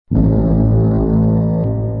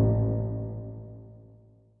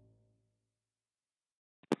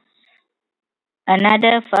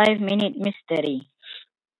Another 5-minute mystery.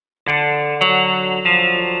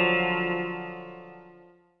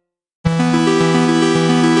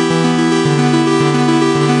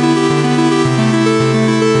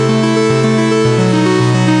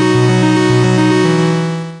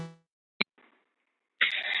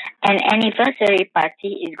 An anniversary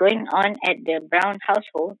party is going on at the Brown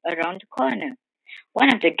household around the corner.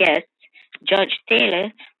 One of the guests, George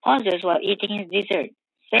Taylor, pauses while eating his dessert,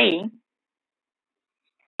 saying,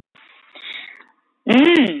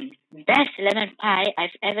 Mmm, best lemon pie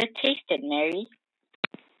I've ever tasted, Mary.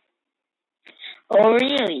 Oh,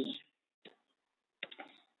 really?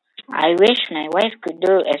 I wish my wife could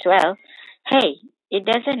do as well. Hey, it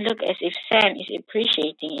doesn't look as if Sam is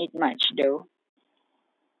appreciating it much, though.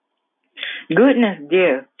 Goodness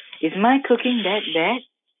dear, is my cooking that bad?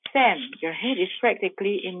 Sam, your head is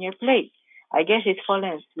practically in your plate. I guess it's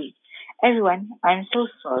fallen asleep. Everyone, I'm so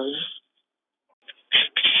sorry.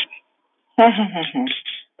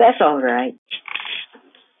 That's all right.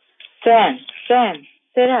 Sam, Sam,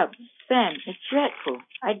 sit up. Sam, it's dreadful.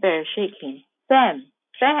 I'd better shake him. Sam,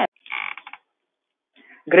 Sam.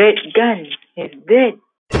 Great gun, he's dead.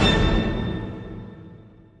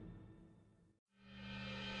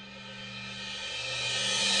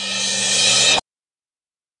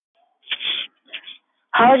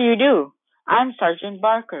 How do you do? I'm Sergeant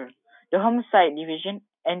Barker, the Homicide Division,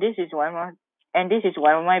 and this is one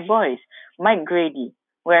of my boys, Mike Grady.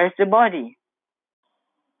 Where's the body?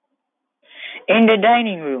 In the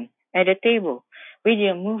dining room, at the table. Will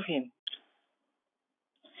you move him?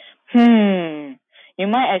 Hmm. You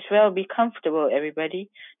might as well be comfortable, everybody.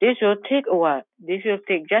 This will take a while. This will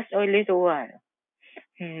take just a little while.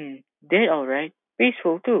 Dead all right.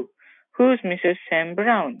 Peaceful too. Who's Mrs. Sam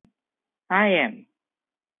Brown? I am.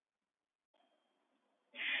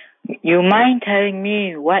 You mind telling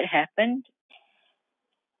me what happened?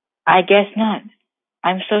 I guess not.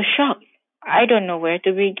 I'm so shocked. I don't know where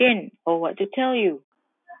to begin or what to tell you.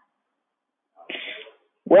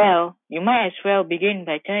 Well, you might as well begin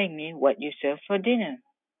by telling me what you served for dinner.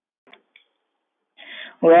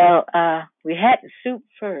 Well, we had soup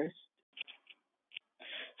first.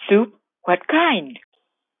 Soup? What kind?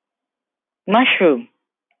 Mushroom.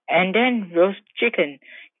 And then roast chicken,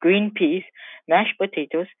 green peas, mashed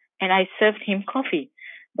potatoes, and I served him coffee.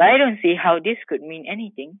 But I don't see how this could mean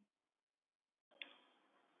anything.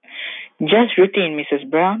 Just routine, Mrs.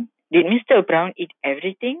 Brown. Did Mr. Brown eat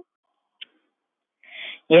everything?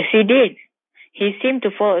 Yes, he did. He seemed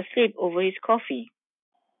to fall asleep over his coffee.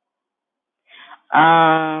 Um,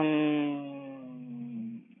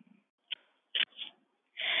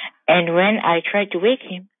 and when I tried to wake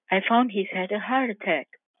him, I found he's had a heart attack.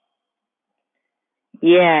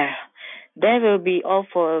 Yeah, that will be all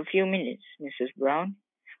for a few minutes, Mrs. Brown.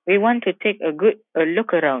 We want to take a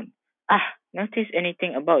look around. Notice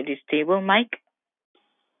anything about this table, Mike?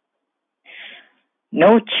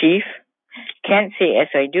 No, Chief. Can't say as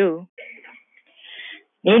I do.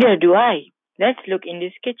 Neither do I. Let's look in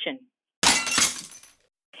this kitchen.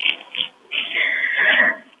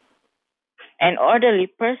 An orderly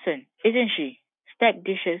person, isn't she? Stack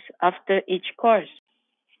dishes after each course.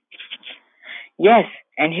 Yes,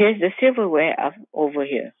 and here's the silverware over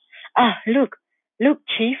here. Look. Look,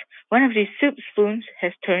 Chief. One of these soup spoons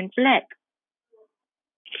has turned black.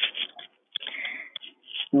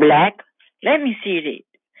 Black? Let me see it.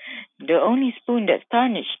 The only spoon that's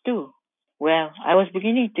tarnished, too. Well, I was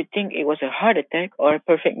beginning to think it was a heart attack or a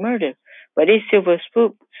perfect murder, but this soup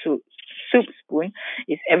spoon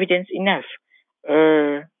is evidence enough.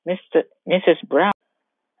 Mrs. Brown.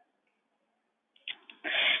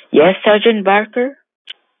 Yes, Sergeant Barker?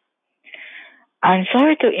 I'm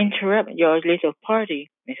sorry to interrupt your little party,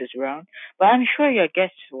 Mrs. Brown, but I'm sure your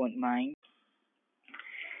guests won't mind.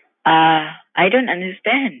 I don't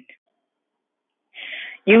understand.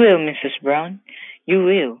 You will, Mrs. Brown. You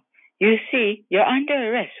will. You see, you're under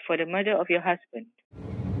arrest for the murder of your husband.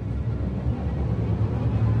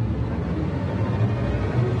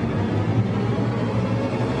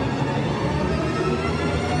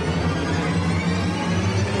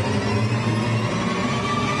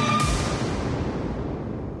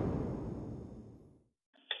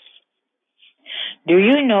 Do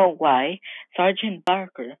you know why Sergeant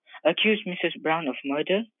Barker accused Mrs. Brown of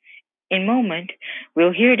murder? In a moment,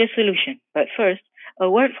 we'll hear the solution, but first, a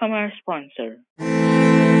word from our sponsor.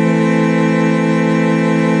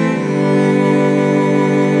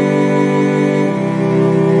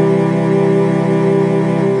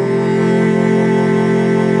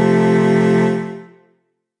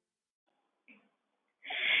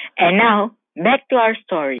 And now, back to our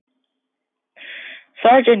story.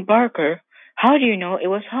 Sergeant Barker How do you know it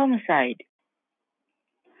was homicide?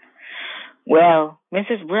 Well,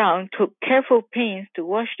 Mrs. Brown took careful pains to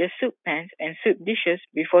wash the soup pans and soup dishes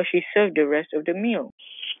before she served the rest of the meal.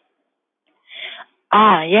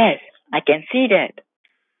 Ah, yes, I can see that.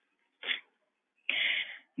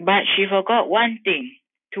 But she forgot one thing,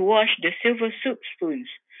 to wash the silver soup spoons.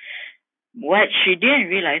 What she didn't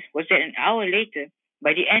realize was that an hour later,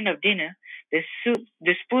 by the end of dinner,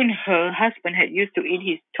 the spoon her husband had used to eat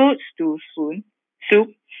his toadstool soup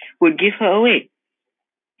would give her away.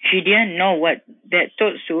 She didn't know what that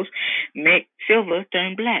toadstools make silver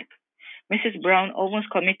turn black. Mrs. Brown almost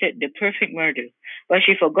committed the perfect murder, but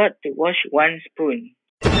she forgot to wash one spoon.